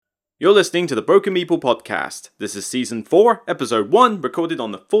You're listening to the Broken Meeple Podcast. This is Season 4, Episode 1, recorded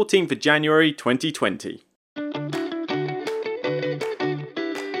on the 14th of January 2020.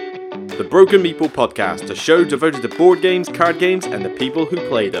 The Broken Meeple Podcast, a show devoted to board games, card games, and the people who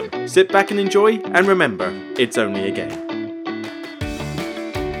play them. Sit back and enjoy, and remember, it's only a game.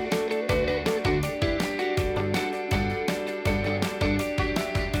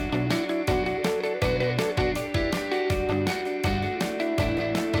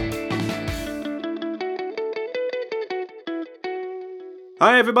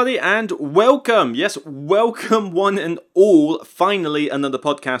 Hi everybody and welcome, yes, welcome one and all, finally another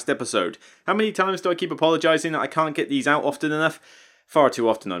podcast episode. How many times do I keep apologising that I can't get these out often enough? Far too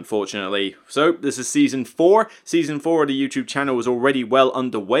often, unfortunately. So, this is Season 4. Season 4 of the YouTube channel is already well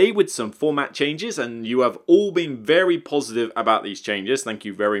underway with some format changes, and you have all been very positive about these changes. Thank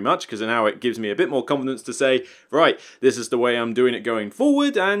you very much, because now it gives me a bit more confidence to say, right, this is the way I'm doing it going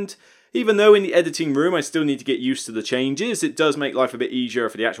forward, and even though in the editing room I still need to get used to the changes, it does make life a bit easier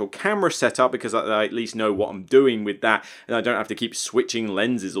for the actual camera setup because I at least know what I'm doing with that and I don't have to keep switching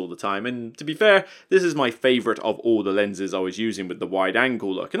lenses all the time. And to be fair, this is my favourite of all the lenses I was using with the wide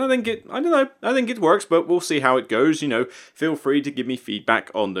angle look. And I think it works, but we'll see how it goes. Feel free to give me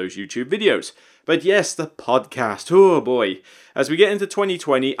feedback on those YouTube videos. But yes, the podcast, oh boy. As we get into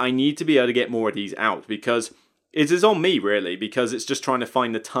 2020, I need to be able to get more of these out because it is on me, really, because it's just trying to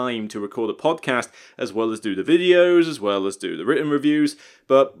find the time to record a podcast as well as do the videos, as well as do the written reviews.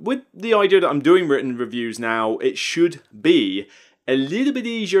 But with the idea that I'm doing written reviews now, it should be a little bit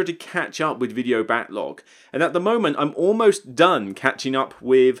easier to catch up with video backlog. And at the moment, I'm almost done catching up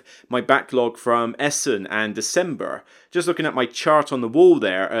with my backlog from Essen and December. Just looking at my chart on the wall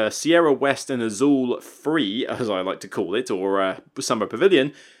there, Sierra West and Azul Free, as I like to call it, or Summer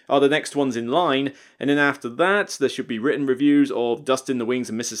Pavilion, are the next ones in line. And then after that, there should be written reviews of Dust in the Wings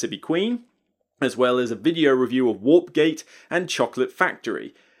and Mississippi Queen, as well as a video review of Warpgate and Chocolate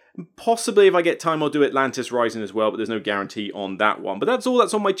Factory. Possibly, if I get time, I'll do Atlantis Rising as well, but there's no guarantee on that one. But that's all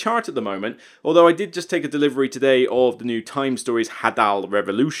that's on my chart at the moment, although I did just take a delivery today of the new Time Stories Hadal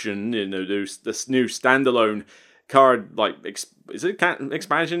Revolution, this new standalone card, is it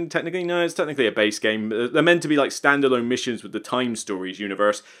expansion technically? No, it's technically a base game. They're meant to be like standalone missions with the Time Stories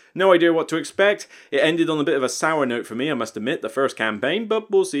universe. No idea what to expect. It ended on a bit of a sour note for me, I must admit, the first campaign,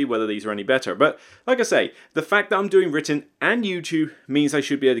 but we'll see whether these are any better. But like I say, the fact that I'm doing written and YouTube means I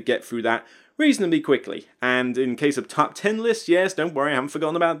should be able to get through that reasonably quickly. And in case of top 10 lists, yes, don't worry, I haven't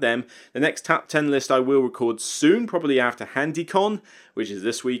forgotten about them. The next top 10 list I will record soon, probably after HandyCon, which is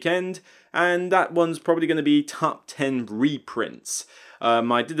this weekend. And that one's probably going to be top 10 reprints.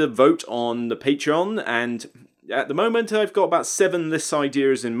 I did a vote on the Patreon, and at the moment I've got about 7 list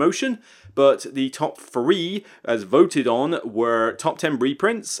ideas in motion, but the top 3 as voted on were top 10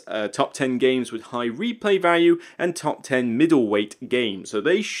 reprints, top 10 games with high replay value, and top 10 middleweight games. So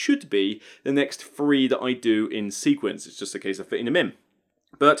they should be the next 3 that I do in sequence. It's just a case of fitting them in.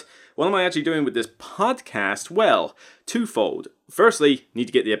 But what am I actually doing with this podcast? Well, twofold. Firstly, need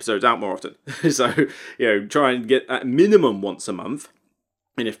to get the episodes out more often. So, try and get at minimum once a month,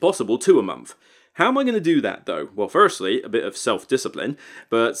 and if possible, 2 a month. How am I going to do that, though? Well, firstly, a bit of self-discipline,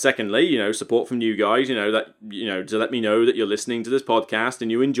 but secondly, support from you guys, to let me know that you're listening to this podcast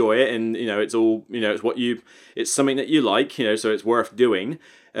and you enjoy it, and, it's all, it's something that you like, so it's worth doing.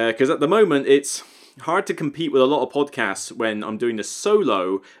 Because at the moment, it's hard to compete with a lot of podcasts when I'm doing this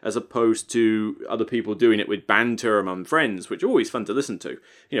solo as opposed to other people doing it with banter among friends, which are always fun to listen to.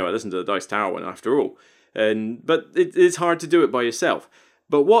 I listen to the Dice Tower one after all. But it's hard to do it by yourself.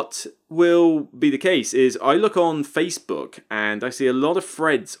 But what will be the case is I look on Facebook and I see a lot of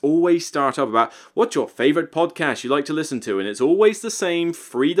threads always start up about what's your favourite podcast you like to listen to, and it's always the same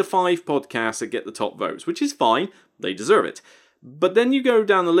 3 to 5 podcasts that get the top votes, which is fine, they deserve it. But then you go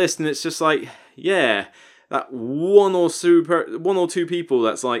down the list and it's just like, yeah, that one or two people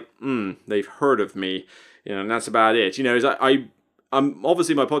that's like, they've heard of me, and that's about it. I'm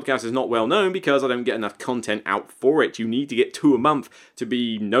obviously my podcast is not well known because I don't get enough content out for it. You need to get 2 a month to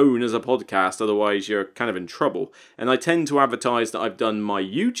be known as a podcast, otherwise you're kind of in trouble. And I tend to advertise that I've done my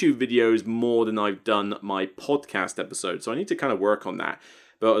YouTube videos more than I've done my podcast episodes, so I need to kind of work on that.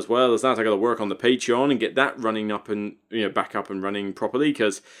 But as well as that, I got to work on the Patreon and get that running up and back up and running properly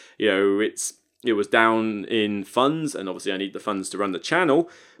because it was down in funds, and obviously I need the funds to run the channel.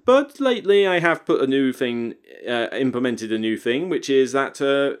 But lately I have put implemented a new thing, which is that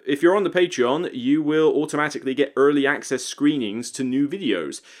if you're on the Patreon, you will automatically get early access screenings to new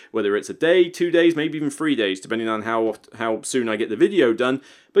videos. Whether it's a day, 2 days, maybe even 3 days, depending on how soon I get the video done,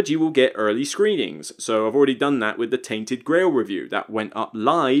 but you will get early screenings. So I've already done that with the Tainted Grail review. That went up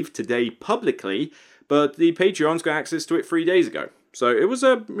live today publicly, but the Patreon's got access to it 3 days ago. So it was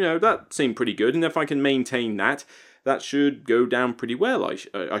that seemed pretty good, and if I can maintain that, that should go down pretty well,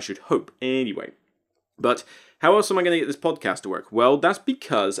 I should hope, anyway. But how else am I going to get this podcast to work? Well, that's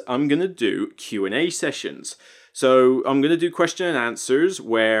because I'm going to do Q&A sessions. So I'm going to do question and answers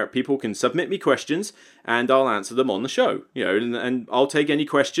where people can submit me questions and I'll answer them on the show. And I'll take any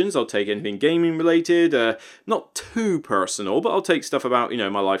questions. I'll take anything gaming related, not too personal, but I'll take stuff about,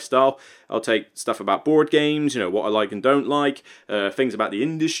 my lifestyle. I'll take stuff about board games, what I like and don't like, things about the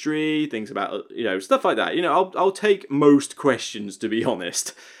industry, things about, stuff like that. I'll take most questions, to be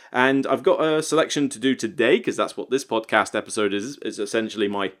honest. And I've got a selection to do today because that's what this podcast episode is. It's essentially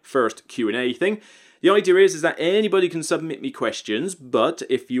my first Q&A thing. The idea is that anybody can submit me questions, but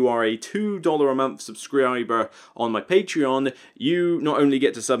if you are a $2 a month subscriber on my Patreon, you not only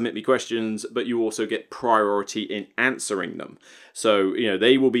get to submit me questions, but you also get priority in answering them. So,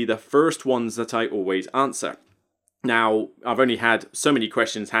 they will be the first ones that I always answer. Now, I've only had so many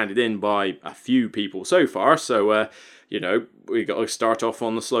questions handed in by a few people so far, so, we got to start off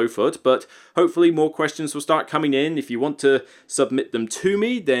on the slow foot, but hopefully more questions will start coming in. If you want to submit them to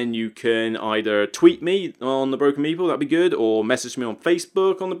me, then you can either tweet me on The Broken Meeple, that'd be good, or message me on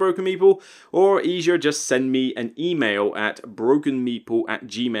Facebook on The Broken Meeple, or easier, just send me an email at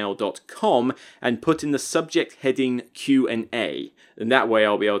brokenmeeple@gmail.com and put in the subject heading Q&A. And that way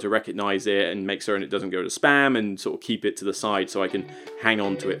I'll be able to recognize it and make certain it doesn't go to spam and sort of keep it to the side so I can hang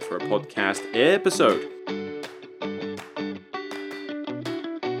on to it for a podcast episode.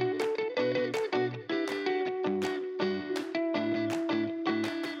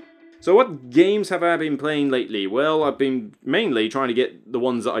 So what games have I been playing lately? Well, I've been mainly trying to get the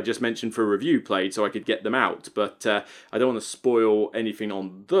ones that I just mentioned for review played so I could get them out, but I don't want to spoil anything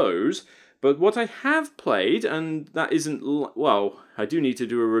on those. But what I have played, and that isn't, I do need to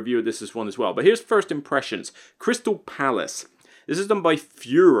do a review of this one as well, but here's first impressions. Crystal Palace. This is done by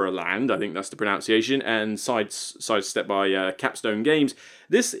Furorland, I think that's the pronunciation, and sidestep by Capstone Games.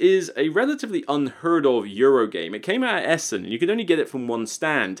 This is a relatively unheard of Euro game. It came out at Essen, and you could only get it from one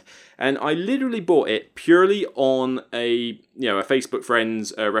stand. And I literally bought it purely on a Facebook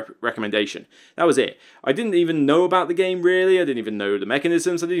friend's recommendation. That was it. I didn't even know about the game really. I didn't even know the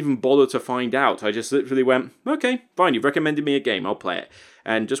mechanisms. I didn't even bother to find out. I just literally went, okay, fine, you've recommended me a game, I'll play it.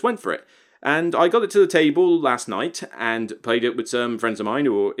 And just went for it. And I got it to the table last night and played it with some friends of mine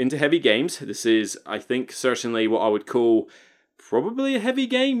who are into heavy games. This is, I think, certainly what I would call probably a heavy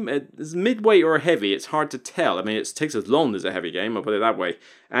game. It's midweight or a heavy, it's hard to tell. I mean, it takes as long as a heavy game, I'll put it that way.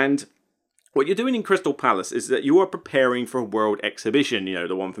 And what you're doing in Crystal Palace is that you are preparing for a world exhibition,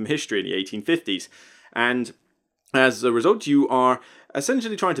 the one from history in the 1850s. And as a result, you are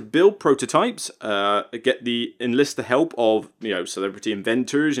essentially trying to build prototypes, enlist the help of, celebrity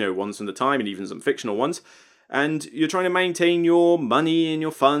inventors, ones from the time and even some fictional ones. And you're trying to maintain your money and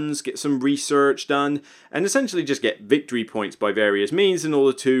your funds, get some research done, and essentially just get victory points by various means in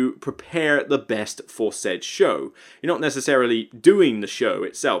order to prepare the best for said show. You're not necessarily doing the show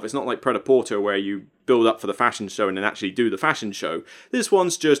itself. It's not like Pret-a-Porter where you build up for the fashion show and then actually do the fashion show. This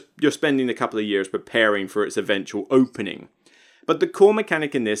one's just, you're spending a couple of years preparing for its eventual opening. But the core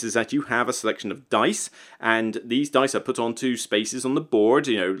mechanic in this is that you have a selection of dice, and these dice are put onto spaces on the board,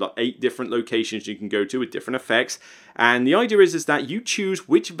 like 8 different locations you can go to with different effects. And the idea is that you choose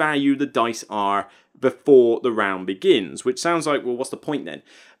which value the dice are before the round begins, which sounds like, well, what's the point then?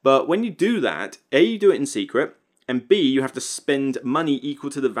 But when you do that, A, you do it in secret, and B, you have to spend money equal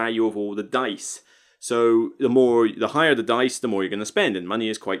to the value of all the dice. So the higher the dice, the more you're going to spend, and money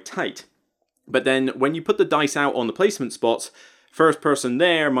is quite tight. But then when you put the dice out on the placement spots, first person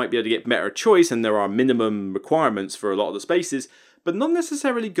there might be able to get better choice, and there are minimum requirements for a lot of the spaces, but not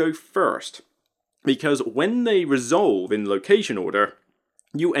necessarily go first. Because when they resolve in location order,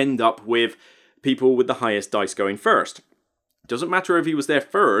 you end up with people with the highest dice going first. Doesn't matter if he was there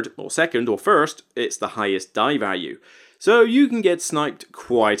third, or second, or first, it's the highest die value. So you can get sniped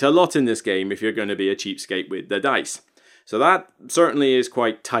quite a lot in this game if you're going to be a cheapskate with the dice. So that certainly is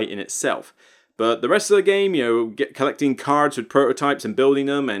quite tight in itself. But the rest of the game, collecting cards with prototypes and building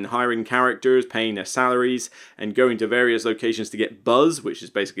them and hiring characters, paying their salaries and going to various locations to get buzz, which is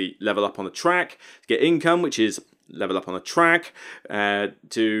basically level up on the track, to get income, which is level up on the track,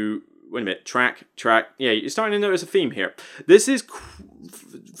 to wait a minute, track. Yeah, you're starting to notice a theme here. This is,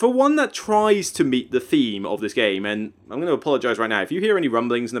 for one that tries to meet the theme of this game, and I'm going to apologize right now. If you hear any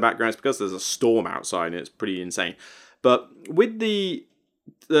rumblings in the background, it's because there's a storm outside and it's pretty insane. But with the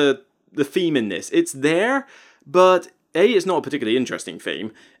theme in this, it's there, but A, it's not a particularly interesting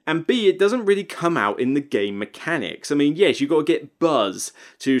theme, and B, it doesn't really come out in the game mechanics. I mean, yes, you've got to get buzz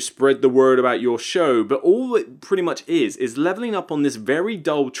to spread the word about your show, but all it pretty much is leveling up on this very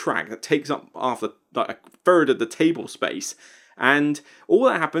dull track that takes up half like a third of the table space. And all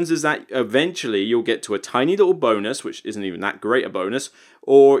that happens is that eventually you'll get to a tiny little bonus, which isn't even that great a bonus,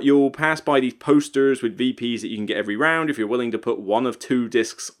 or you'll pass by these posters with VPs that you can get every round if you're willing to put one of 2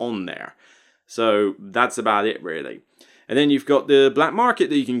 discs on there. So that's about it, really. And then you've got the black market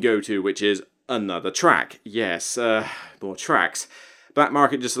that you can go to, which is another track. Yes, more tracks. Black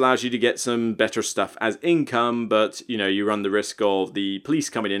market just allows you to get some better stuff as income, but, you run the risk of the police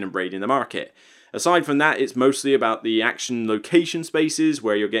coming in and raiding the market. Aside from that, it's mostly about the action location spaces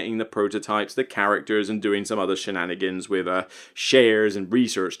where you're getting the prototypes, the characters, and doing some other shenanigans with shares and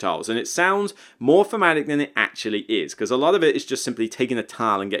research tiles. And it sounds more thematic than it actually is, because a lot of it is just simply taking a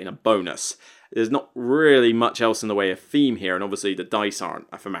tile and getting a bonus. There's not really much else in the way of theme here, and obviously the dice aren't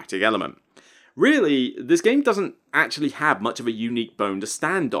a thematic element. Really, this game doesn't actually have much of a unique bone to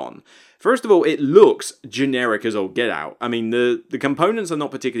stand on. First of all, it looks generic as all get out. I mean, the components are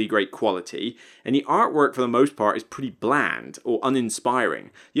not particularly great quality, and the artwork for the most part is pretty bland or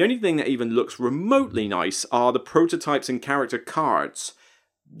uninspiring. The only thing that even looks remotely nice are the prototypes and character cards.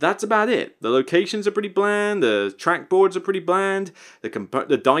 That's about it. The locations are pretty bland, the trackboards are pretty bland,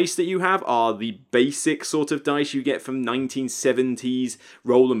 the dice that you have are the basic sort of dice you get from 1970s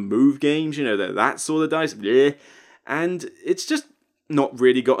roll and move games, they're that sort of dice, bleh. And it's just not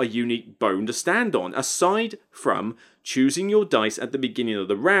really got a unique bone to stand on, aside from choosing your dice at the beginning of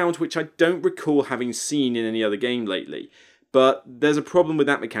the round, which I don't recall having seen in any other game lately. But there's a problem with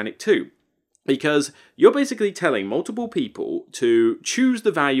that mechanic too. Because you're basically telling multiple people to choose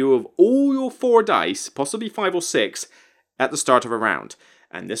the value of all your 4 dice, possibly 5 or 6, at the start of a round.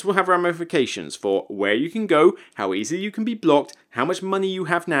 And this will have ramifications for where you can go, how easily you can be blocked, how much money you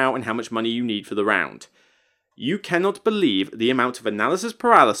have now, and how much money you need for the round. You cannot believe the amount of analysis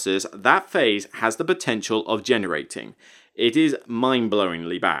paralysis that phase has the potential of generating. It is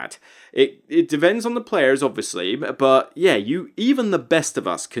mind-blowingly bad. It depends on the players, obviously, but yeah, even the best of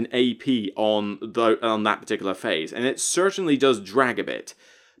us can AP on that particular phase, and it certainly does drag a bit.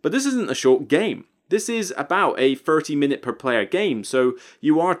 But this isn't a short game. This is about a 30-minute per player game, so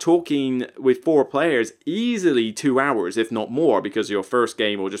you are talking with 4 players easily 2 hours, if not more, because of your first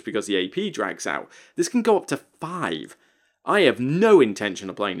game or just because the AP drags out. This can go up to 5. I have no intention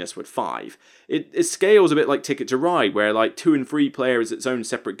of playing this with 5. It scales a bit like Ticket to Ride, where like 2 and 3 player is its own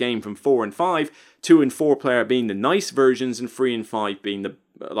separate game from 4 and 5, 2 and 4 player being the nice versions, and 3 and 5 being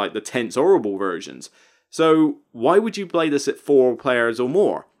the tense, horrible versions. So why would you play this at 4 players or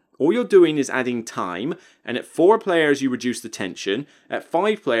more? All you're doing is adding time, and at 4 players you reduce the tension, at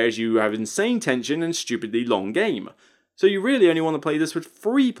 5 players you have insane tension and stupidly long game. So you really only want to play this with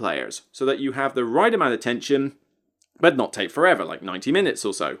 3 players, so that you have the right amount of tension, but not take forever, like 90 minutes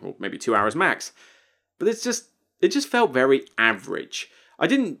or so, or maybe 2 hours max. But it just felt very average. I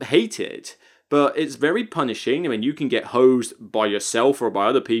didn't hate it, but it's very punishing. I mean, you can get hosed by yourself or by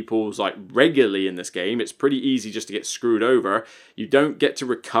other people's regularly in this game. It's pretty easy just to get screwed over. You don't get to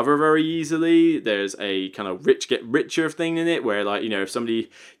recover very easily. There's a kind of rich get richer thing in it where if somebody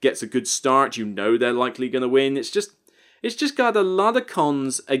gets a good start, they're likely going to win. It's just got a lot of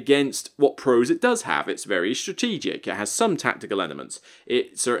cons against what pros it does have. It's very strategic. It has some tactical elements.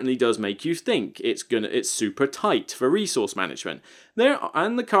 It certainly does make you think. It's super tight for resource management.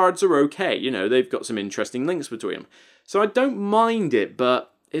 And the cards are okay. They've got some interesting links between them. So I don't mind it,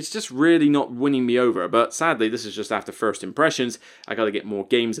 but it's just really not winning me over. But sadly, this is just after first impressions. I got to get more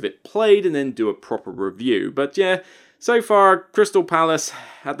games of it played and then do a proper review. But yeah, so far, Crystal Palace,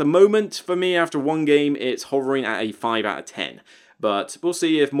 at the moment, for me, after 1 game, it's hovering at a 5 out of 10. But we'll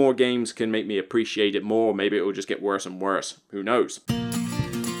see if more games can make me appreciate it more. Maybe it will just get worse and worse. Who knows?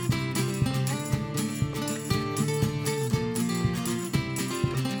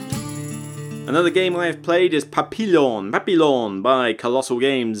 Another game I have played is Papillion by Colossal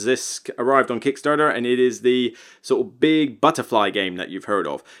Games. This arrived on Kickstarter, and it is the sort of big butterfly game that you've heard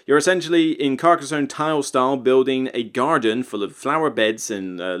of. You're essentially in Carcassonne tile style building a garden full of flower beds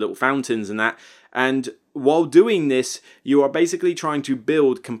and little fountains and that. And while doing this, you are basically trying to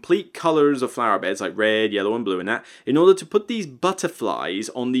build complete colours of flower beds, like red, yellow and blue and that, in order to put these butterflies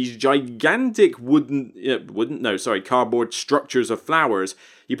on these gigantic cardboard structures of flowers.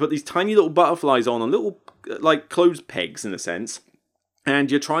 You put these tiny little butterflies on little, like, clothes pegs in a sense,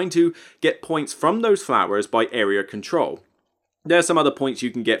 and you're trying to get points from those flowers by area control. There are some other points you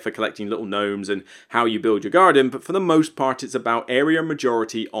can get for collecting little gnomes and how you build your garden, but for the most part it's about area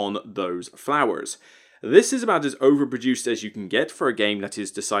majority on those flowers. This is about as overproduced as you can get for a game that is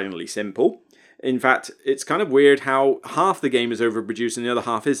decidedly simple. In fact, it's kind of weird how half the game is overproduced and the other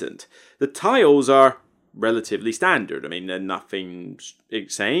half isn't. The tiles are relatively standard. I mean, they're nothing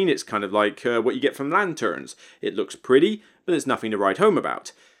insane. It's kind of like what you get from lanterns. It looks pretty, but it's nothing to write home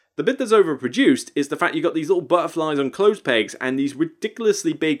about. The bit that's overproduced is the fact you got these little butterflies on clothes pegs and these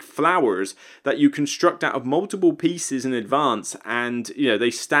ridiculously big flowers that you construct out of multiple pieces in advance, and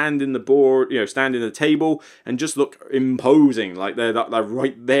they stand in the board, stand in the table and just look imposing, like they're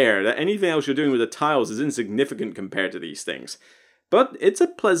right there. That anything else you're doing with the tiles is insignificant compared to these things. But it's a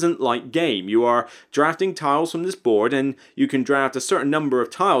pleasant light game. You are drafting tiles from this board, and you can draft a certain number of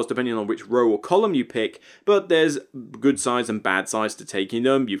tiles depending on which row or column you pick, but there's good size and bad size to taking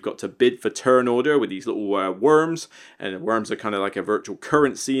them. You've got to bid for turn order with these little worms, and the worms are kind of like a virtual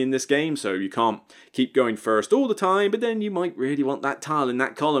currency in this game, so you can't keep going first all the time, but then you might really want that tile in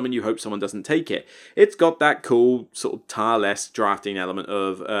that column and you hope someone doesn't take it. It's got that cool sort of tile-esque drafting element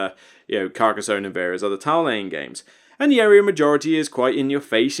of Carcassonne and various other tile laying games. And the area majority is quite in your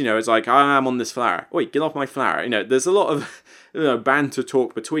face, it's like, I'm on this flower. Wait, get off my flower. There's a lot of banter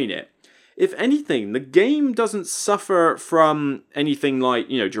talk between it. If anything, the game doesn't suffer from anything like,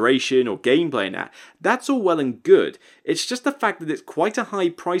 duration or gameplay and that. That's all well and good. It's just the fact that it's quite a high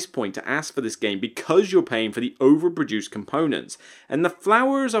price point to ask for this game because you're paying for the overproduced components. And the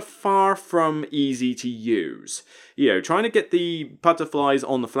flowers are far from easy to use. Trying to get the butterflies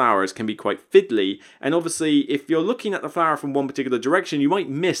on the flowers can be quite fiddly. And obviously, if you're looking at the flower from one particular direction, you might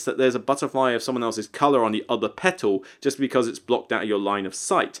miss that there's a butterfly of someone else's colour on the other petal just because it's blocked out of your line of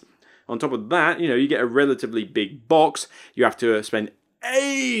sight. On top of that, you get a relatively big box. You have to spend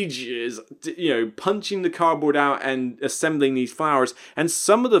ages, punching the cardboard out and assembling these flowers. And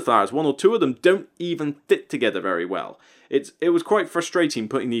some of the flowers, one or two of them, don't even fit together very well. It was quite frustrating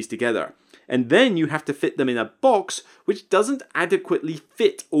putting these together. And then you have to fit them in a box which doesn't adequately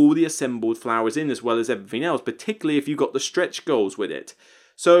fit all the assembled flowers in as well as everything else, particularly if you've got the stretch goals with it.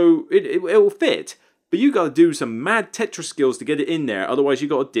 So it will fit, but you got to do some mad Tetris skills to get it in there, otherwise you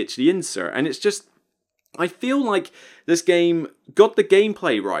got to ditch the insert. And it's just, I feel like this game got the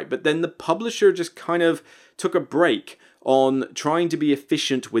gameplay right, but then the publisher just kind of took a break on trying to be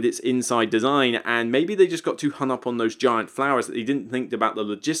efficient with its inside design, and maybe they just got too hung up on those giant flowers that they didn't think about the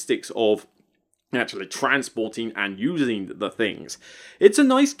logistics of actually transporting and using the things. It's a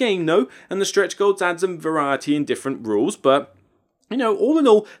nice game though, and the stretch goals add some variety and different rules, but all in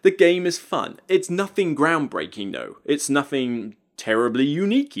all, the game is fun. It's nothing groundbreaking though. It's nothing terribly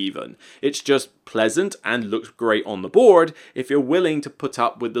unique even. It's just pleasant and looks great on the board if you're willing to put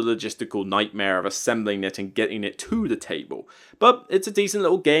up with the logistical nightmare of assembling it and getting it to the table. But it's a decent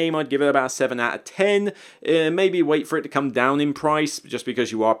little game. I'd give it about a 7 out of 10. Maybe wait for it to come down in price just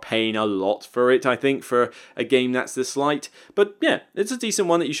because you are paying a lot for it, I think, for a game that's this light. But yeah, it's a decent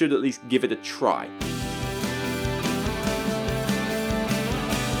one that you should at least give it a try.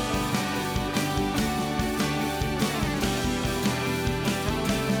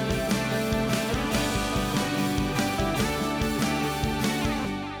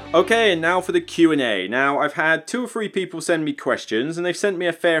 Okay, and now for the Q&A. Now, I've had 2 or 3 people send me questions, and they've sent me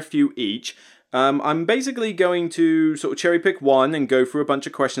a fair few each. I'm basically going to sort of cherry pick one and go through a bunch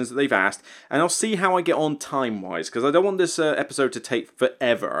of questions that they've asked, and I'll see how I get on time-wise, because I don't want this episode to take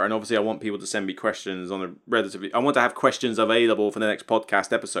forever, and obviously I want people to send me questions on a relatively... I want to have questions available for the next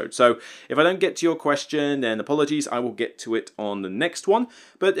podcast episode. So if I don't get to your question, then apologies, I will get to it on the next one,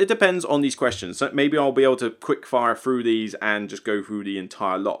 but it depends on these questions. So maybe I'll be able to quick fire through these and just go through the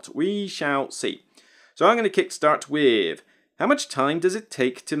entire lot. We shall see. So I'm going to kickstart with... How much time does it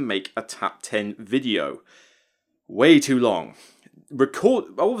take to make a top 10 video? Way too long.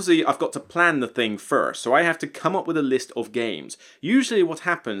 Obviously, I've got to plan the thing first, so I have to come up with a list of games. Usually what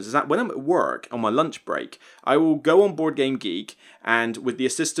happens is that when I'm at work, on my lunch break, I will go on Board Game Geek, and with the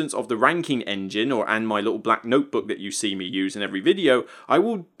assistance of the ranking engine, and my little black notebook that you see me use in every video, I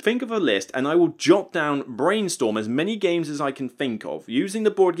will think of a list, and I will jot down, brainstorm as many games as I can think of, using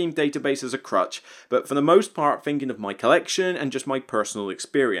the Board Game database as a crutch, but for the most part thinking of my collection and just my personal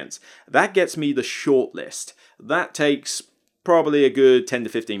experience. That gets me the short list. That takes... probably a good 10 to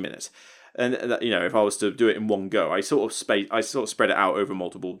 15 minutes. And if I was to do it in one go, I sort of spread it out over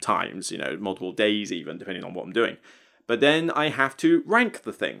multiple times, multiple days even, depending on what I'm doing. But then I have to rank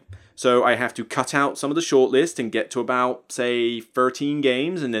the thing. So I have to cut out some of the shortlist and get to about, say, 13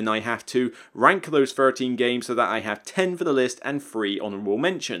 games, and then I have to rank those 13 games so that I have 10 for the list and 3 honorable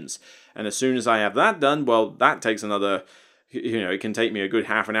mentions. And as soon as I have that done, well, that takes another, it can take me a good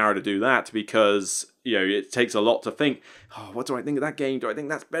half an hour to do that because, it takes a lot to think, oh, what do I think of that game? Do I think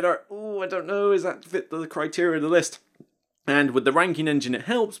that's better? Oh, I don't know. Does that fit the criteria of the list? And with the ranking engine, it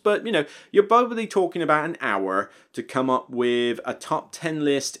helps, but, you're probably talking about an hour to come up with a top 10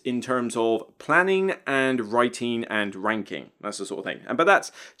 list in terms of planning and writing and ranking. That's the sort of thing. But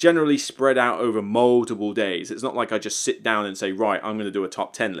that's generally spread out over multiple days. It's not like I just sit down and say, right, I'm going to do a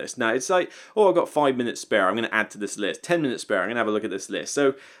top 10 list. Now, it's like, oh, I've got 5 minutes spare. I'm going to add to this list. 10 minutes spare. I'm going to have a look at this list.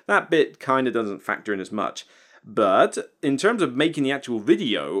 So that bit kind of doesn't factor in as much. But in terms of making the actual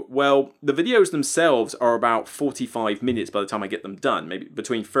video, well, the videos themselves are about 45 minutes by the time I get them done, maybe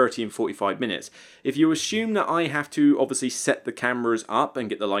between 30 and 45 minutes. If you assume that I have to obviously set the cameras up and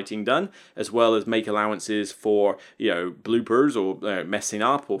get the lighting done, as well as make allowances for, bloopers or messing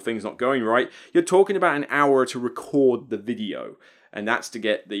up or things not going right, you're talking about an hour to record the video. And that's to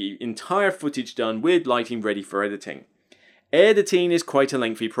get the entire footage done with lighting ready for editing. Editing is quite a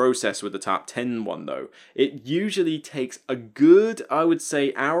lengthy process with the top 10 one though. It usually takes a good, I would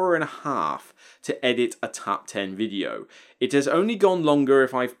say, hour and a half to edit a top 10 video. It has only gone longer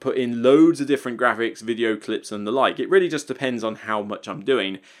if I've put in loads of different graphics, video clips and the like. It really just depends on how much I'm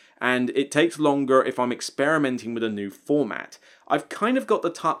doing. And it takes longer if I'm experimenting with a new format. I've kind of got the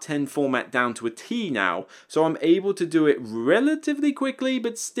top 10 format down to a T now, so I'm able to do it relatively quickly,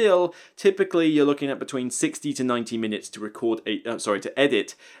 but still, typically you're looking at between 60 to 90 minutes to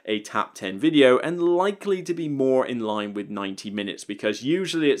edit a top 10 video, and likely to be more in line with 90 minutes, because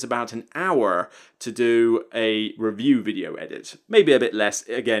usually it's about an hour to do a review video edit. Maybe a bit less,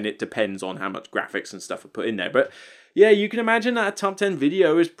 again, it depends on how much graphics and stuff are put in there, but yeah, you can imagine that a top 10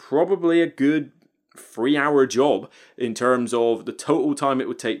 video is probably a good 3-hour job in terms of the total time it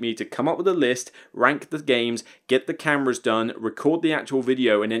would take me to come up with a list, rank the games, get the cameras done, record the actual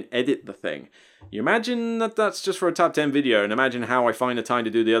video, and then edit the thing. You imagine that that's just for a top 10 video, and imagine how I find the time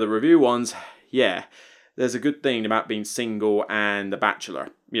to do the other review ones. Yeah, there's a good thing about being single and a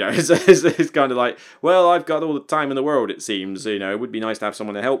bachelor. It's kind of like, well, I've got all the time in the world, it seems. It would be nice to have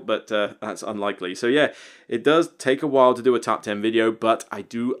someone to help, but that's unlikely. So yeah, it does take a while to do a top 10 video, but I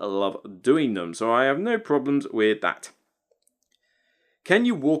do love doing them, so I have no problems with that. Can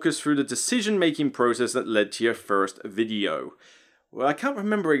you walk us through the decision-making process that led to your first video? Well, I can't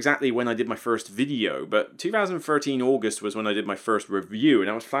remember exactly when I did my first video, but 2013 August was when I did my first review, and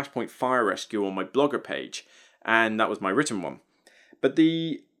that was Flashpoint Fire Rescue on my Blogger page, and that was my written one. But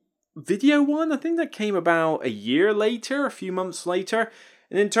the video one, I think that came about a year later, a few months later.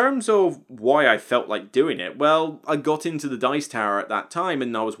 And in terms of why I felt like doing it, well, I got into the Dice Tower at that time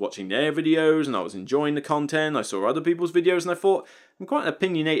and I was watching their videos and I was enjoying the content. I saw other people's videos and I thought, I'm quite an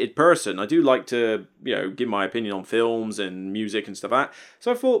opinionated person. I do like to, give my opinion on films and music and stuff like that.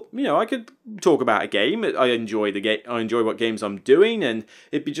 So I thought, I could talk about a game. I enjoy the game. I enjoy what games I'm doing, and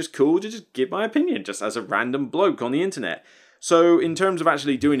it'd be just cool to just give my opinion just as a random bloke on the internet. So in terms of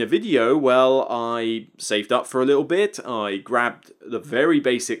actually doing a video, well, I saved up for a little bit. I grabbed the very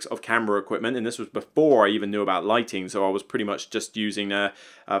basics of camera equipment, and this was before I even knew about lighting, so I was pretty much just using a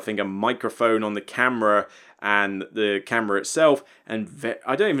microphone on the camera and the camera itself, and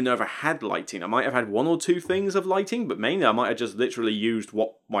I don't even know if I had lighting. I might have had one or two things of lighting, but mainly I might have just literally used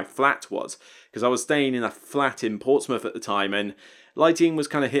what my flat was, because I was staying in a flat in Portsmouth at the time, and lighting was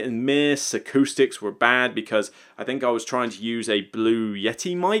kind of hit and miss. Acoustics were bad because I think I was trying to use a Blue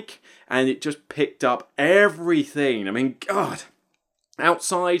Yeti mic and it just picked up everything. I mean, God.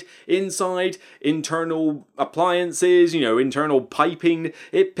 Outside, inside, internal appliances, internal piping.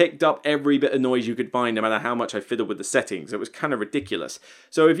 It picked up every bit of noise you could find no matter how much I fiddled with the settings. It was kind of ridiculous.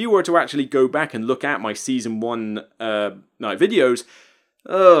 So if you were to actually go back and look at my Season 1 videos,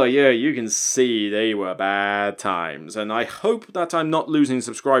 oh yeah, you can see they were bad times, and I hope that I'm not losing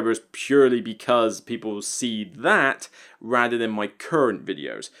subscribers purely because people see that rather than my current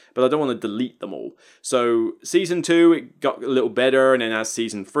videos, but I don't want to delete them all. So Season 2, it got a little better, and then as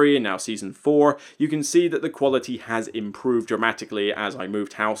Season 3 and now Season 4, you can see that the quality has improved dramatically as I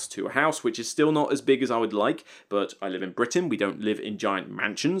moved house to a house, which is still not as big as I would like, but I live in Britain, we don't live in giant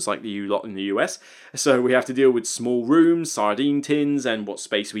mansions like you lot in the US, so we have to deal with small rooms, sardine tins, and what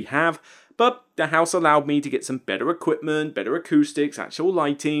space we have. But the house allowed me to get some better equipment, better acoustics, actual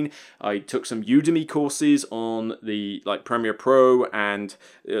lighting. I took some Udemy courses on the Premiere Pro and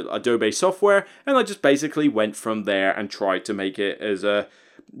Adobe software, and I just basically went from there and tried to make it as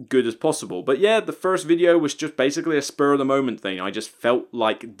good as possible. But yeah, the first video was just basically a spur of the moment thing. I just felt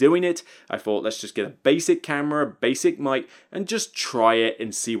like doing it. I thought, let's just get a basic camera, basic mic, and just try it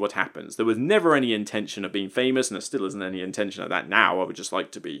and see what happens. There was never any intention of being famous, and there still isn't any intention of that now. I would just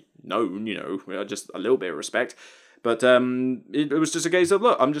like to be known, just a little bit of respect. But it was just a case of,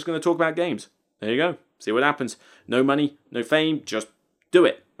 look, I'm just going to talk about games. There you go. See what happens. No money, no fame, just do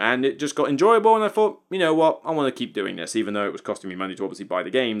it. And it just got enjoyable, and I thought, you know what, I want to keep doing this, even though it was costing me money to obviously buy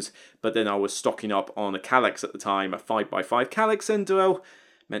the games. But then I was stocking up on a Calyx at the time, a 5x5 Calyx, and well,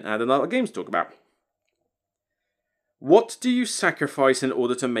 meant I had a lot of games to talk about. What do you sacrifice in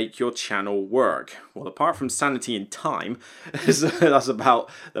order to make your channel work? Well, apart from sanity and time, that's about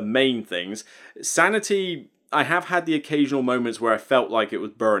the main things. Sanity, I have had the occasional moments where I felt like it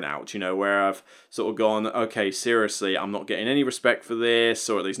was burnout, where I've sort of gone, okay, seriously, I'm not getting any respect for this,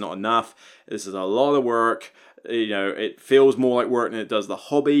 or at least not enough. This is a lot of work. It feels more like work than it does the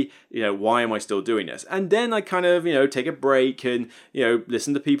hobby. Why am I still doing this? And then I kind of, take a break and,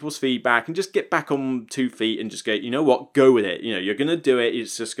 listen to people's feedback and just get back on 2 feet and just go, you know what, go with it. You're going to do it.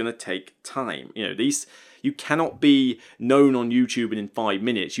 It's just going to take time. You cannot be known on YouTube and in 5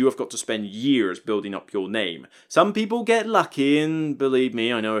 minutes. You have got to spend years building up your name. Some people get lucky, and believe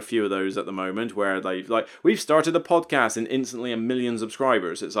me, I know a few of those at the moment, where they've we've started a podcast and instantly 1 million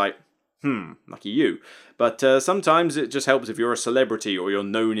subscribers. It's like, lucky you. But sometimes it just helps if you're a celebrity or you're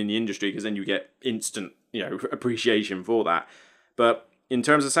known in the industry, because then you get instant, appreciation for that. But in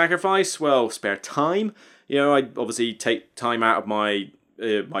terms of sacrifice, well, spare time. I obviously take time out of my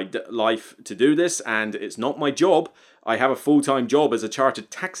life to do this, and it's not my job. I have a full-time job as a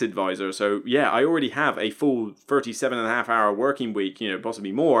chartered tax advisor, so yeah, I already have a full 37.5-hour working week,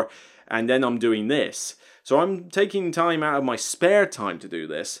 possibly more, and then I'm doing this. So I'm taking time out of my spare time to do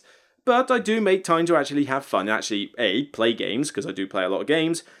this, but I do make time to actually have fun, actually, play games, because I do play a lot of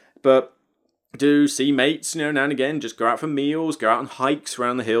games, but do see mates, now and again, just go out for meals, go out on hikes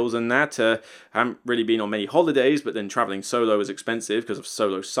around the hills and that. I haven't really been on many holidays, but then traveling solo is expensive because of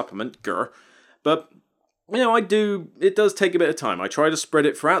solo supplement, But, it does take a bit of time. I try to spread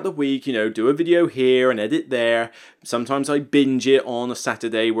it throughout the week, do a video here and edit there. Sometimes I binge it on a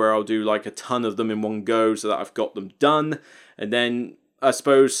Saturday where I'll do a ton of them in one go so that I've got them done. And then I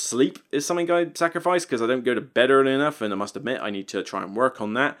suppose sleep is something I sacrifice because I don't go to bed early enough, and I must admit I need to try and work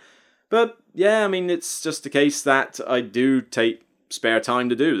on that. But yeah, it's just a case that I do take spare time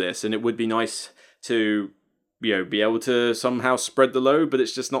to do this, and it would be nice to, be able to somehow spread the load, but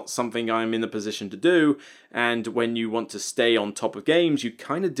it's just not something I'm in a position to do. And when you want to stay on top of games, you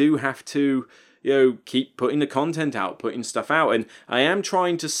kind of do have to, keep putting the content out, putting stuff out. And I am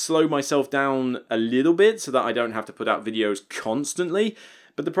trying to slow myself down a little bit so that I don't have to put out videos constantly.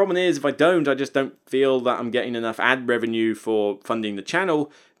 But the problem is, if I don't, I just don't feel that I'm getting enough ad revenue for funding the channel,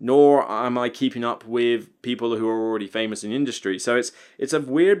 nor am I keeping up with people who are already famous in the industry. So it's a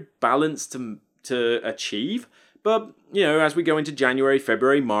weird balance to achieve. But, as we go into January,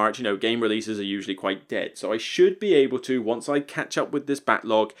 February, March, game releases are usually quite dead. So I should be able to, once I catch up with this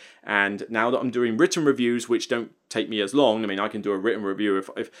backlog, and now that I'm doing written reviews, which don't take me as long, I can do a written review.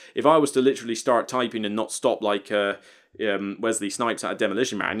 If I was to literally start typing and not stop Wesley Snipes at a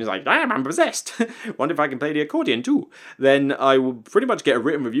Demolition Man, he's like, I'm possessed. Wonder if I can play the accordion too. Then I will pretty much get a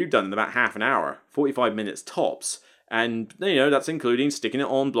written review done in about half an hour, 45 minutes tops. And, that's including sticking it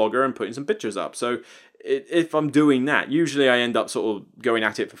on Blogger and putting some pictures up. So if I'm doing that, usually I end up sort of going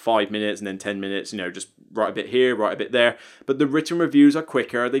at it for 5 minutes and then 10 minutes, just write a bit here, write a bit there. But the written reviews are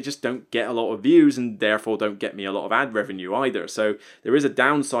quicker. They just don't get a lot of views and therefore don't get me a lot of ad revenue either. So there is a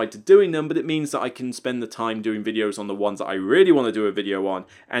downside to doing them, but it means that I can spend the time doing videos on the ones that I really want to do a video on,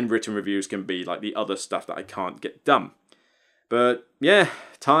 and written reviews can be like the other stuff that I can't get done. But yeah,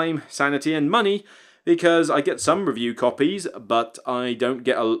 time, sanity, and money. Because I get some review copies, but I don't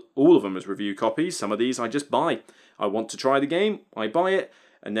get all of them as review copies. Some of these I just buy. I want to try the game, I buy it,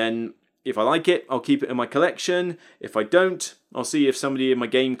 and then if I like it, I'll keep it in my collection. If I don't, I'll see if somebody in my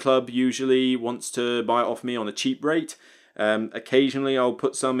game club usually wants to buy it off me on a cheap rate. Occasionally I'll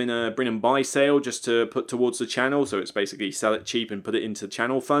put some in a bring and buy sale just to put towards the channel, so it's basically sell it cheap and put it into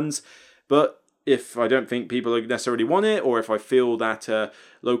channel funds. But if I don't think people necessarily want it, or if I feel that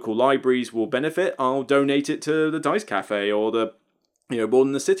local libraries will benefit, I'll donate it to the Dice Cafe or the Board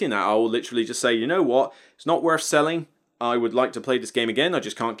in the City and that. I'll literally just say, you know what, it's not worth selling. I would like to play this game again, I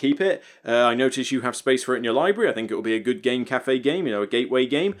just can't keep it. I notice you have space for it in your library. I think it will be a good game cafe game, a gateway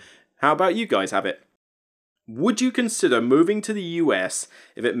game. How about you guys have it? Would you consider moving to the US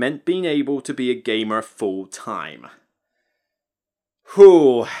if it meant being able to be a gamer full time?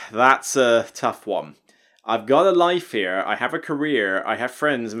 Whew, that's a tough one. I've got a life here, I have a career, I have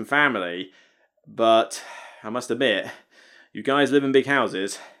friends and family, but I must admit, you guys live in big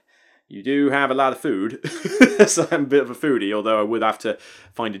houses. You do have a lot of food, so I'm a bit of a foodie, although I would have to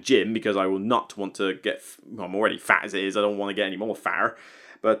find a gym because I will not want to get... Well, I'm already fat as it is, I don't want to get any more fatter.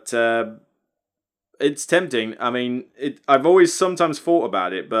 But it's tempting. I mean, I've always sometimes thought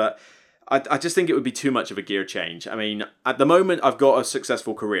about it, but I just think it would be too much of a gear change. I mean, at the moment, I've got a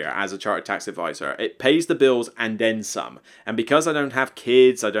successful career as a chartered tax advisor. It pays the bills and then some. And because I don't have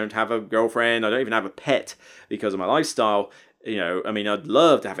kids, I don't have a girlfriend, I don't even have a pet because of my lifestyle... I mean, I'd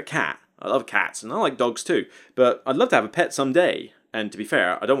love to have a cat. I love cats, and I like dogs too. But I'd love to have a pet someday. And to be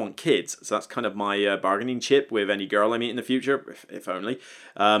fair, I don't want kids. So that's kind of my bargaining chip with any girl I meet in the future, if only.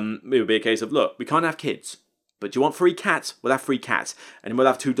 It would be a case of, look, we can't have kids. But do you want 3 cats? We'll have 3 cats. And we'll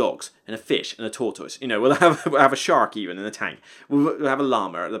have 2 dogs, and a fish, and a tortoise. We'll have a shark even in a tank. We'll have a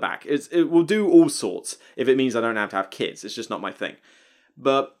llama at the back. It will do all sorts if it means I don't have to have kids. It's just not my thing.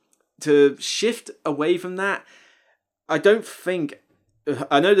 But to shift away from that... I don't think...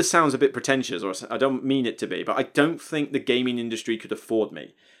 I know this sounds a bit pretentious, or I don't mean it to be, but I don't think the gaming industry could afford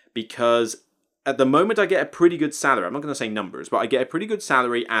me. Because at the moment I get a pretty good salary. I'm not going to say numbers, but I get a pretty good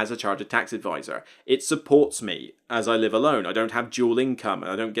salary as a chartered tax advisor. It supports me as I live alone. I don't have dual income,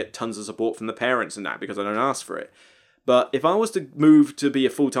 and I don't get tons of support from the parents and that because I don't ask for it. But if I was to move to be a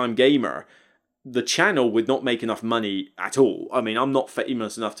full-time gamer... the channel would not make enough money at all. I mean, I'm not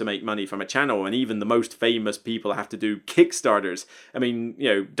famous enough to make money from a channel, and even the most famous people have to do Kickstarters. I mean,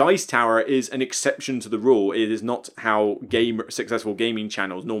 Dice Tower is an exception to the rule. It is not how successful gaming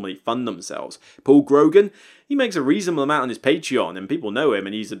channels normally fund themselves. Paul Grogan, he makes a reasonable amount on his Patreon, and people know him,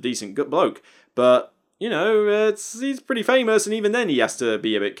 and he's a decent good bloke. But, he's pretty famous, and even then he has to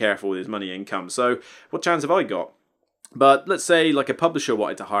be a bit careful with his money income. So, what chance have I got? But let's say like a publisher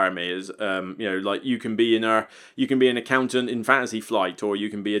wanted to hire me as, like you can be an accountant in Fantasy Flight, or you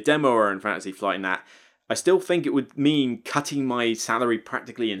can be a demoer in Fantasy Flight and that. I still think it would mean cutting my salary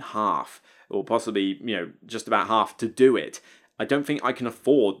practically in half, or possibly, just about half to do it. I don't think I can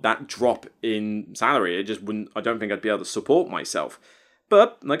afford that drop in salary. I don't think I'd be able to support myself.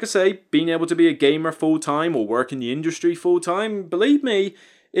 But, like I say, being able to be a gamer full-time or work in the industry full-time, believe me,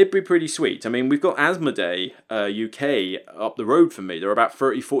 it'd be pretty sweet. I mean, we've got Asmodee UK up the road from me. They're about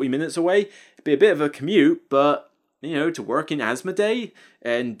 30-40 minutes away. It'd be a bit of a commute, but, to work in Asmodee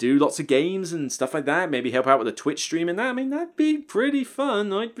and do lots of games and stuff like that, maybe help out with a Twitch stream and that, I mean, that'd be pretty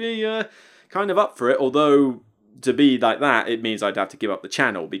fun. I'd be kind of up for it, although to be like that, it means I'd have to give up the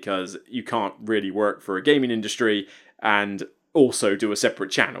channel because you can't really work for a gaming industry and also do a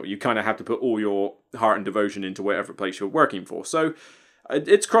separate channel. You kind of have to put all your heart and devotion into whatever place you're working for. So...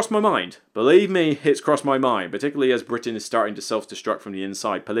 it's crossed my mind. Believe me, it's crossed my mind, particularly as Britain is starting to self-destruct from the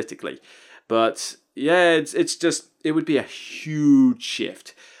inside politically. But yeah, it would be a huge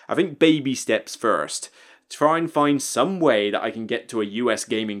shift. I think baby steps first. Try and find some way that I can get to a US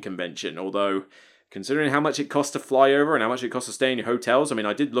gaming convention, although considering how much it costs to fly over and how much it costs to stay in your hotels, I mean,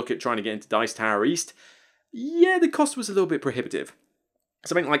 I did look at trying to get into Dice Tower East. Yeah, the cost was a little bit prohibitive.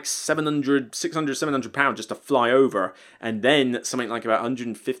 Something like £700 just to fly over, and then something like about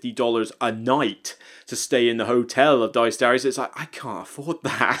 $150 a night to stay in the hotel of Dice Tower. It's like, I can't afford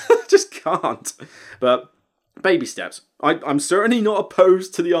that. I just can't. But baby steps. I'm certainly not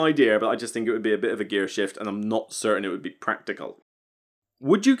opposed to the idea, but I just think it would be a bit of a gear shift, and I'm not certain it would be practical.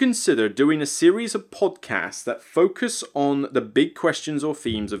 Would you consider doing a series of podcasts that focus on the big questions or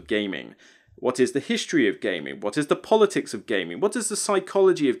themes of gaming? What is the history of gaming? What is the politics of gaming? What is the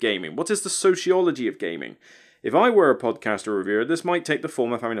psychology of gaming? What is the sociology of gaming? If I were a podcaster reviewer, this might take the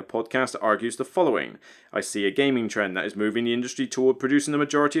form of having a podcast that argues the following. I see a gaming trend that is moving the industry toward producing the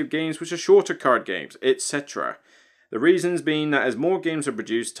majority of games which are shorter card games, etc. The reasons being that as more games are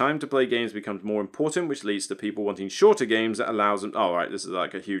produced, time to play games becomes more important, which leads to people wanting shorter games that allows them... Oh, right, this is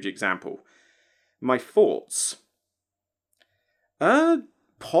like a huge example. My thoughts?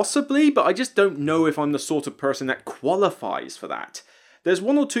 Possibly, but I just don't know if I'm the sort of person that qualifies for that. There's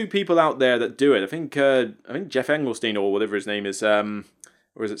 1 or 2 people out there that do it. I think Jeff Engelstein or whatever his name is, or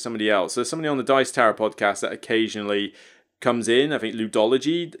is it somebody else? There's somebody on the Dice Tower podcast that occasionally comes in. I think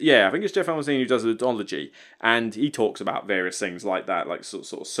Ludology. Yeah, I think it's Jeff Engelstein who does Ludology, and he talks about various things like that, like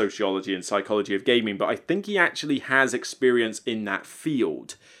sort of sociology and psychology of gaming. But I think he actually has experience in that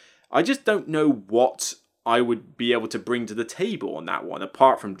field. I just don't know what I would be able to bring to the table on that one,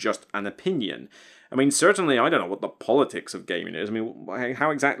 apart from just an opinion. I mean, certainly I don't know what the politics of gaming is. I mean,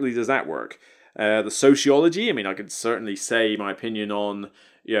 how exactly does that work? The sociology, I mean, I could certainly say my opinion on,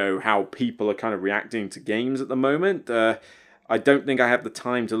 how people are kind of reacting to games at the moment. I don't think I have the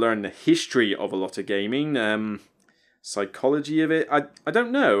time to learn the history of a lot of gaming. Psychology of it, I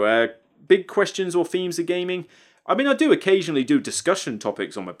don't know. Big questions or themes of gaming. I mean, I do occasionally do discussion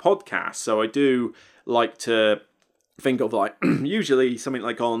topics on my podcast, so I do like to think of usually something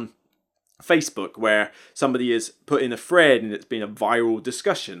like on Facebook where somebody has put in a thread and it's been a viral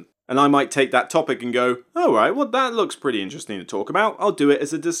discussion. And I might take that topic and go, all right, well, that looks pretty interesting to talk about. I'll do it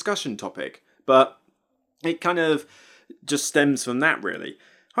as a discussion topic. But it kind of just stems from that, really.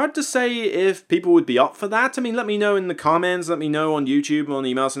 Hard to say if people would be up for that. I mean, let me know in the comments. Let me know on YouTube, on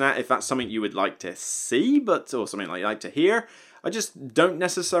emails and that, if that's something you would like to see, or something like you'd like to hear. I just don't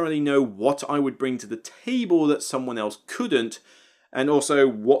necessarily know what I would bring to the table that someone else couldn't, and also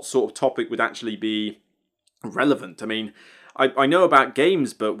what sort of topic would actually be relevant. I mean, I know about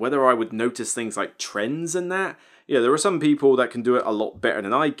games, but whether I would notice things like trends and that, there are some people that can do it a lot better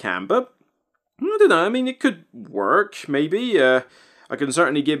than I can, but I don't know. I mean, it could work, maybe. I can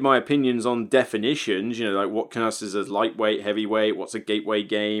certainly give my opinions on definitions, like what counts as lightweight, heavyweight, what's a gateway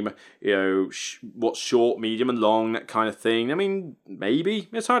game, what's short, medium and long, that kind of thing. I mean, maybe.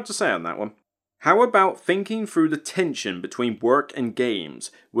 It's hard to say on that one. How about thinking through the tension between work and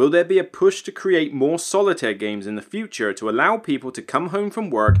games? Will there be a push to create more solitaire games in the future to allow people to come home from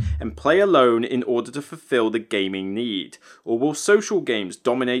work and play alone in order to fulfill the gaming need? Or will social games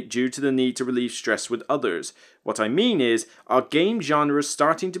dominate due to the need to relieve stress with others? What I mean is, are game genres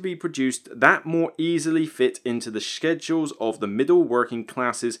starting to be produced that more easily fit into the schedules of the middle working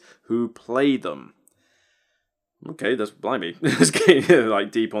classes who play them? Okay, that's blimey. Let's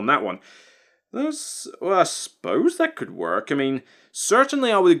get deep on that one. Well, I suppose that could work. I mean,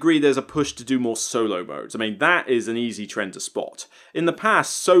 certainly I would agree there's a push to do more solo modes. I mean, that is an easy trend to spot. In the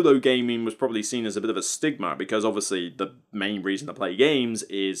past, solo gaming was probably seen as a bit of a stigma because obviously the main reason to play games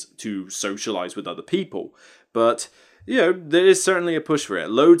is to socialize with other people. But, there is certainly a push for it.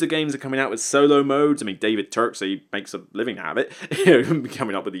 Loads of games are coming out with solo modes. I mean, David Turksey makes a living out of it,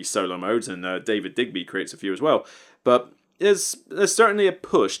 coming up with these solo modes, and David Digby creates a few as well. But there's certainly a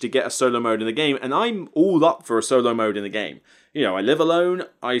push to get a solo mode in the game, and I'm all up for a solo mode in the game. I live alone,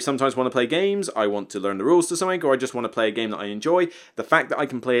 I sometimes want to play games, I want to learn the rules to something, or I just want to play a game that I enjoy. The fact that I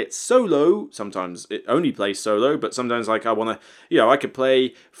can play it solo, sometimes it only plays solo, but sometimes I want to, I could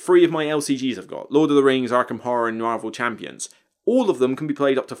play 3 of my LCGs I've got, Lord of the Rings, Arkham Horror, and Marvel Champions. All of them can be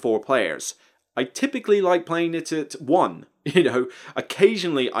played up to 4 players. I typically like playing it at 1.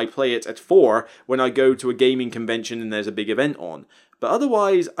 Occasionally I play it at 4 when I go to a gaming convention and there's a big event on. But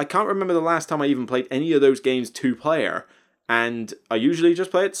otherwise, I can't remember the last time I even played any of those games 2-player, and I usually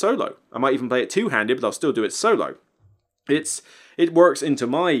just play it solo. I might even play it 2-handed, but I'll still do it solo. It works into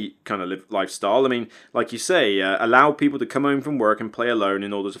my kind of lifestyle. I mean, like you say, allow people to come home from work and play alone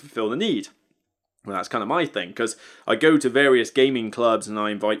in order to fulfill the need. Well, that's kind of my thing, because I go to various gaming clubs and I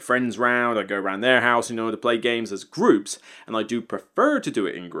invite friends round, I go around their house in order to play games as groups, and I do prefer to do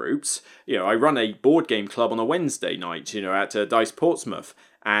it in groups. I run a board game club on a Wednesday night, at Dice Portsmouth,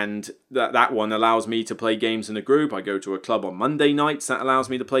 and that one allows me to play games in a group. I go to a club on Monday nights, that allows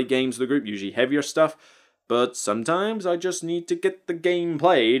me to play games in a group, usually heavier stuff. But sometimes I just need to get the game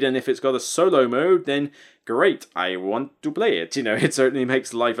played, and if it's got a solo mode, then great, I want to play it. It certainly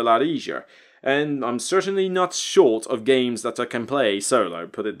makes life a lot easier. And I'm certainly not short of games that I can play solo,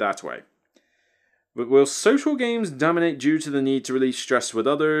 put it that way. But will social games dominate due to the need to relieve stress with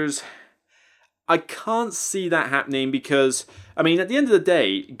others? I can't see that happening because, at the end of the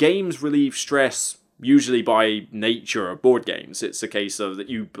day, games relieve stress usually by nature of board games. It's a case of that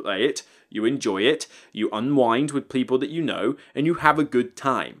you play it, you enjoy it, you unwind with people that you know, and you have a good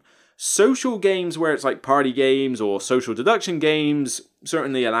time. Social games where it's like party games or social deduction games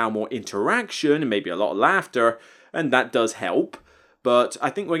certainly allow more interaction and maybe a lot of laughter, and that does help. But I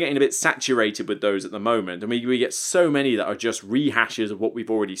think we're getting a bit saturated with those at the moment. We get so many that are just rehashes of what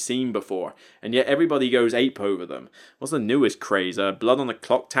we've already seen before, and yet everybody goes ape over them. What's the newest craze? Blood on the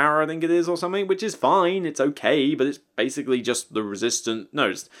Clock Tower, I think it is, or something, which is fine, it's okay, but it's basically just the resistant...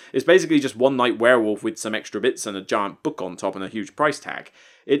 No, it's basically just One Night Werewolf with some extra bits and a giant book on top and a huge price tag.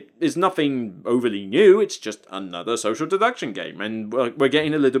 It is nothing overly new, it's just another social deduction game, and we're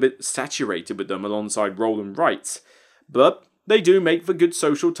getting a little bit saturated with them alongside roll and writes. But they do make for good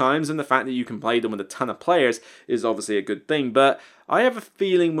social times, and the fact that you can play them with a ton of players is obviously a good thing, but I have a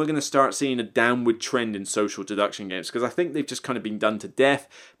feeling we're going to start seeing a downward trend in social deduction games, because I think they've just kind of been done to death.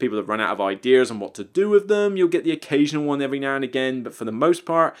 People have run out of ideas on what to do with them. You'll get the occasional one every now and again, but for the most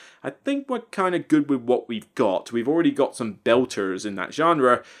part, I think we're kind of good with what we've got. We've already got some belters in that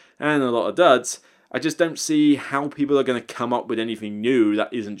genre, and a lot of duds. I just don't see how people are going to come up with anything new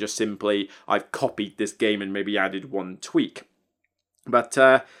that isn't just simply, I've copied this game and maybe added one tweak. But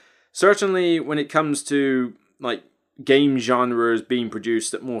certainly when it comes to like game genres being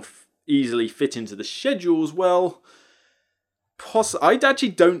produced that more easily fit into the schedules, well, I actually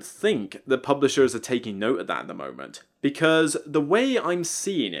don't think the publishers are taking note of that at the moment. Because the way I'm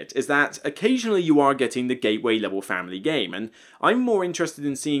seeing it is that occasionally you are getting the gateway level family game, and I'm more interested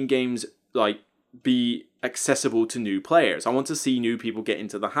in seeing games like be accessible to new players. I want to see new people get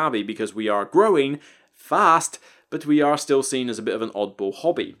into the hobby because we are growing fast, but we are still seen as a bit of an oddball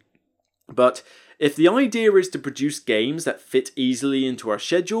hobby. But if the idea is to produce games that fit easily into our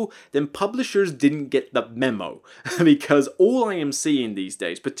schedule, then publishers didn't get the memo. Because all I am seeing these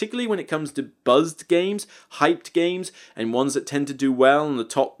days, particularly when it comes to buzzed games, hyped games, and ones that tend to do well in the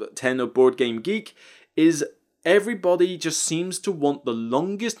top 10 of Board Game Geek, is everybody just seems to want the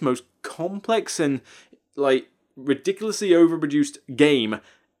longest, most complex and like ridiculously overproduced game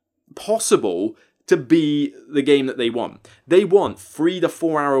possible to be the game that they want. They want 3 to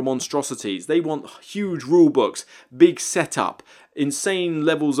 4 hour monstrosities. They want huge rule books, big setup, insane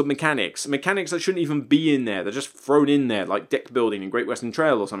levels of mechanics that shouldn't even be in there. They're just thrown in there like deck building in Great Western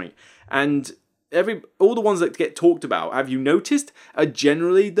Trail or something. And all the ones that get talked about, have you noticed, are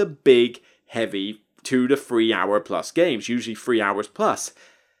generally the big, heavy 2 to 3 hour plus games, usually 3 hours plus.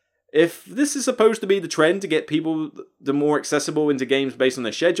 If this is supposed to be the trend to get people the more accessible into games based on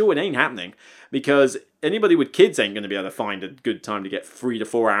their schedule, it ain't happening. Because anybody with kids ain't going to be able to find a good time to get 3 to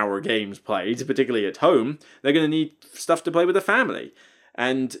 4 hour games played, particularly at home. They're going to need stuff to play with the family.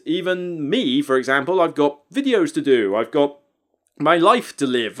 And even me, for example, I've got videos to do. I've got my life to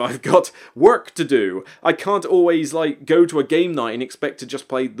live. I've got work to do. I can't always go to a game night and expect to just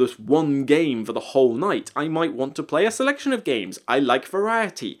play this one game for the whole night. I might want to play a selection of games. I like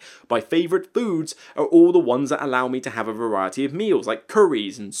variety. My favourite foods are all the ones that allow me to have a variety of meals, like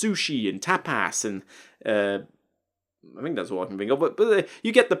curries and sushi and tapas and I think that's all I can think of, but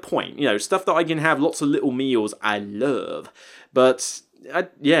you get the point. You know, stuff that I can have lots of little meals I love. But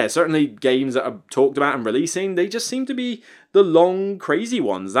yeah, certainly games that are talked about and releasing, they just seem to be the long, crazy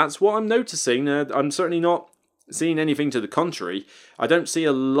ones. That's what I'm noticing. I'm certainly not seeing anything to the contrary. I don't see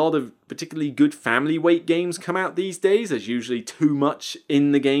a lot of particularly good family weight games come out these days. There's usually too much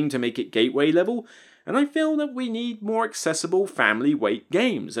in the game to make it gateway level. And I feel that we need more accessible family weight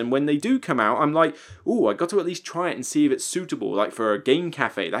games. And when they do come out, I'm like, ooh, I got to at least try it and see if it's suitable, like for a game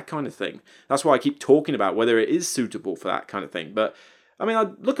cafe, that kind of thing. That's why I keep talking about whether it is suitable for that kind of thing. But I mean,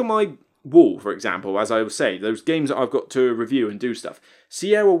 I look at my wall, for example, as I was saying, those games that I've got to review and do stuff.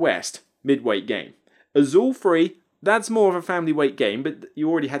 Sierra West, midweight game. Azul 3, that's more of a family weight game, but you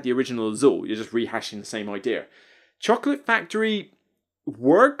already had the original Azul. You're just rehashing the same idea. Chocolate Factory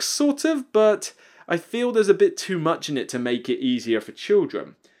works, sort of, but I feel there's a bit too much in it to make it easier for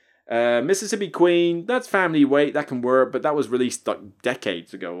children. Mississippi Queen, that's family weight, that can work, but that was released like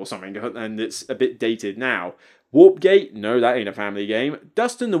decades ago or something, and it's a bit dated now. Warpgate, no, that ain't a family game.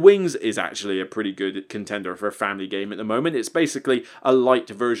 Dust in the Wings is actually a pretty good contender for a family game at the moment. It's basically a light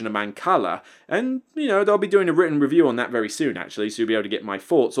version of Mancala, and, you know, they'll be doing a written review on that very soon, actually, so you'll be able to get my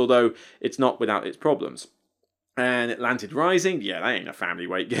thoughts, although it's not without its problems. And Atlantic Rising, yeah, that ain't a family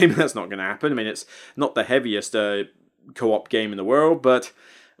weight game. That's not going to happen. I mean, it's not the heaviest co-op game in the world, but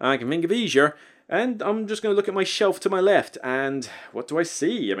I can think of easier. And I'm just going to look at my shelf to my left, and what do I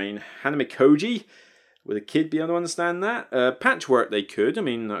see? I mean, Hanami Koji, would a kid be able to understand that? Patchwork, they could. I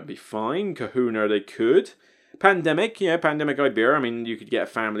mean, that'd be fine. Kahuna, they could. Pandemic, yeah, Pandemic Iberia. I mean, you could get a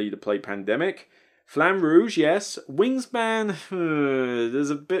family to play Pandemic. Flamme Rouge, yes. Wingspan, there's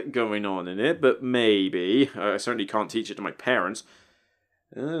a bit going on in it, but maybe. I certainly can't teach it to my parents.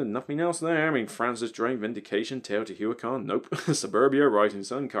 Nothing else there. I mean, Francis Drake, Vindication, Tale to Huacon, nope. Suburbia, Rising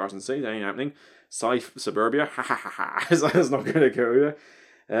Sun, Carson City, that ain't happening. Suburbia, ha ha ha ha. That's not going to go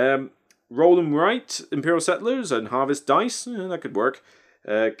there. Roll 'em Right, Imperial Settlers, and Harvest Dice, that could work.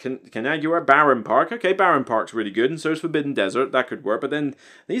 Canagua, Barren Park. Okay, Barren Park's really good, and so is Forbidden Desert. That could work. But then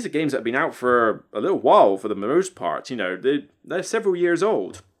these are games that have been out for a little while for the most part. You know, they're several years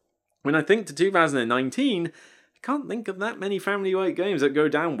old. When I think to 2019, I can't think of that many family weight games that go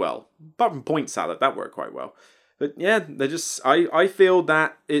down well. Apart from Point Salad, that worked quite well. But yeah, they're just. I feel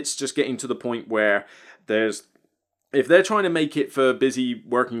that it's just getting to the point where there's if they're trying to make it for busy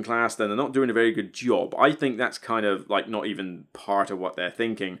working class, then they're not doing a very good job. I think that's kind of like not even part of what they're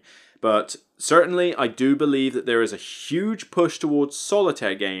thinking. But certainly, I do believe that there is a huge push towards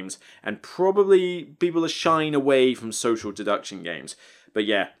solitaire games, and probably people are shying away from social deduction games. But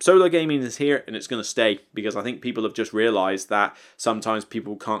yeah, solo gaming is here and it's going to stay, because I think people have just realised that sometimes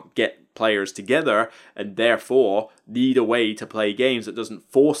people can't get players together and therefore need a way to play games that doesn't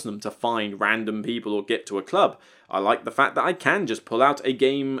force them to find random people or get to a club. I like the fact that I can just pull out a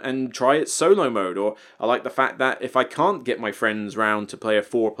game and try it solo mode, or I like the fact that if I can't get my friends round to play a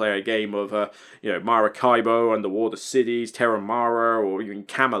 4-player game of Maracaibo, Underwater Cities, Terramara, or even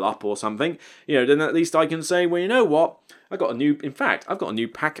Camel Up or something, then at least I can say, well, you know what? I've got a new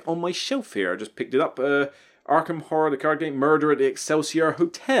pack on my shelf here. I just picked it up. Arkham Horror, the card game, Murder at the Excelsior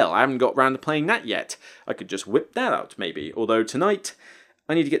Hotel. I haven't got round to playing that yet. I could just whip that out, maybe. Although tonight,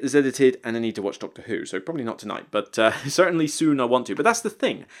 I need to get this edited and I need to watch Doctor Who. So probably not tonight, but certainly soon I want to. But that's the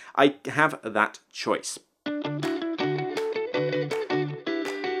thing. I have that choice.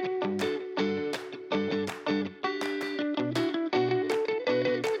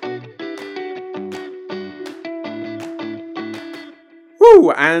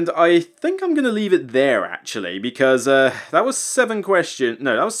 And I think I'm going to leave it there, actually, because that was 6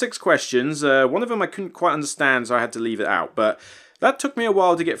 questions. One of them I couldn't quite understand, so I had to leave it out. But that took me a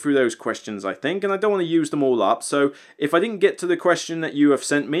while to get through those questions, I think, and I don't want to use them all up. So if I didn't get to the question that you have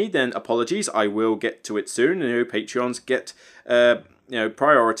sent me, then apologies. I will get to it soon. Patreons get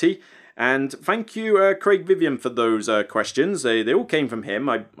priority. And thank you, Craig Vivian, for those questions. They all came from him.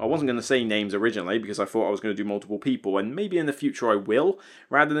 I wasn't going to say names originally because I thought I was going to do multiple people, and maybe in the future I will,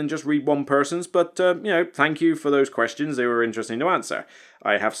 rather than just read one person's. But, thank you for those questions. They were interesting to answer.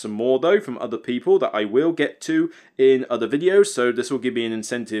 I have some more, though, from other people that I will get to in other videos, so this will give me an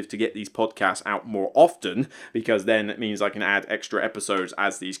incentive to get these podcasts out more often, because then it means I can add extra episodes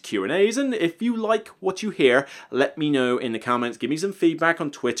as these Q&As, and if you like what you hear, let me know in the comments. Give me some feedback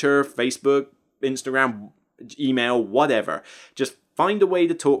on Twitter, Facebook, Instagram, email, whatever. Just find a way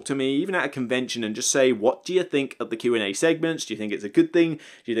to talk to me, even at a convention, and just say, what do you think of the Q&A segments? Do you think it's a good thing?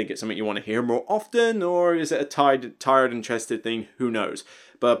 Do you think it's something you want to hear more often? Or is it a tired, interested thing? Who knows?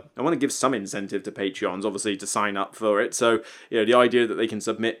 But I want to give some incentive to Patreons, obviously, to sign up for it. So, the idea that they can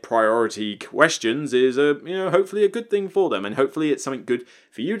submit priority questions is, hopefully a good thing for them. And hopefully it's something good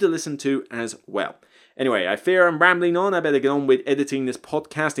for you to listen to as well. Anyway, I fear I'm rambling on. I better get on with editing this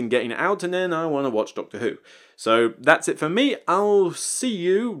podcast and getting it out, and then I want to watch Doctor Who. So that's it for me. I'll see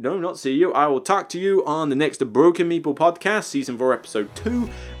you. No, not see you. I will talk to you on the next Broken Meeple podcast, Season 4, Episode 2,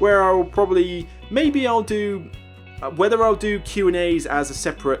 where I'll probably, whether I'll do Q&As as a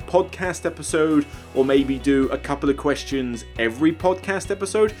separate podcast episode, or maybe do a couple of questions every podcast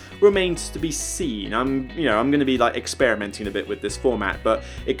episode, remains to be seen. I'm going to be experimenting a bit with this format, but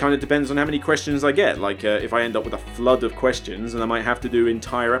it kind of depends on how many questions I get. If I end up with a flood of questions, then I might have to do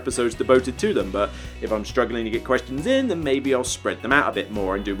entire episodes devoted to them. But if I'm struggling to get questions in, then maybe I'll spread them out a bit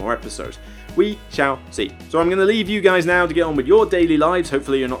more and do more episodes. We shall see. So I'm going to leave you guys now to get on with your daily lives.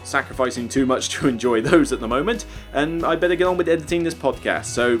 Hopefully you're not sacrificing too much to enjoy those at the moment. And I better get on with editing this podcast.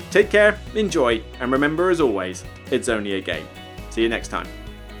 So take care, enjoy, and remember, as always, it's only a game. See you next time.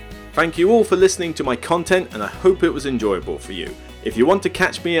 Thank you all for listening to my content, and I hope it was enjoyable for you. If you want to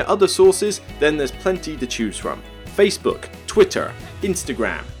catch me at other sources, then there's plenty to choose from. Facebook, Twitter,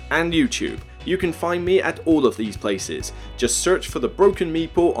 Instagram, and YouTube. You can find me at all of these places. Just search for The Broken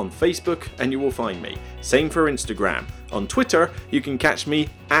Meeple on Facebook and you will find me. Same for Instagram. On Twitter, you can catch me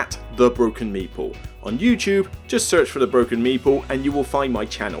at The Broken Meeple. On YouTube, just search for The Broken Meeple and you will find my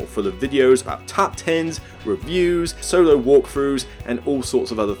channel full of videos about top 10s, reviews, solo walkthroughs, and all sorts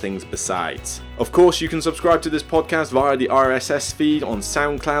of other things besides. Of course, you can subscribe to this podcast via the RSS feed on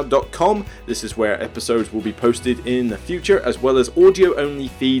soundcloud.com. This is where episodes will be posted in the future, as well as audio-only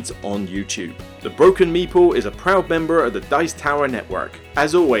feeds on YouTube. The Broken Meeple is a proud member of the Dice Tower Network.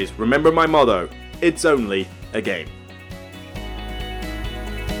 As always, remember my motto, it's only a game.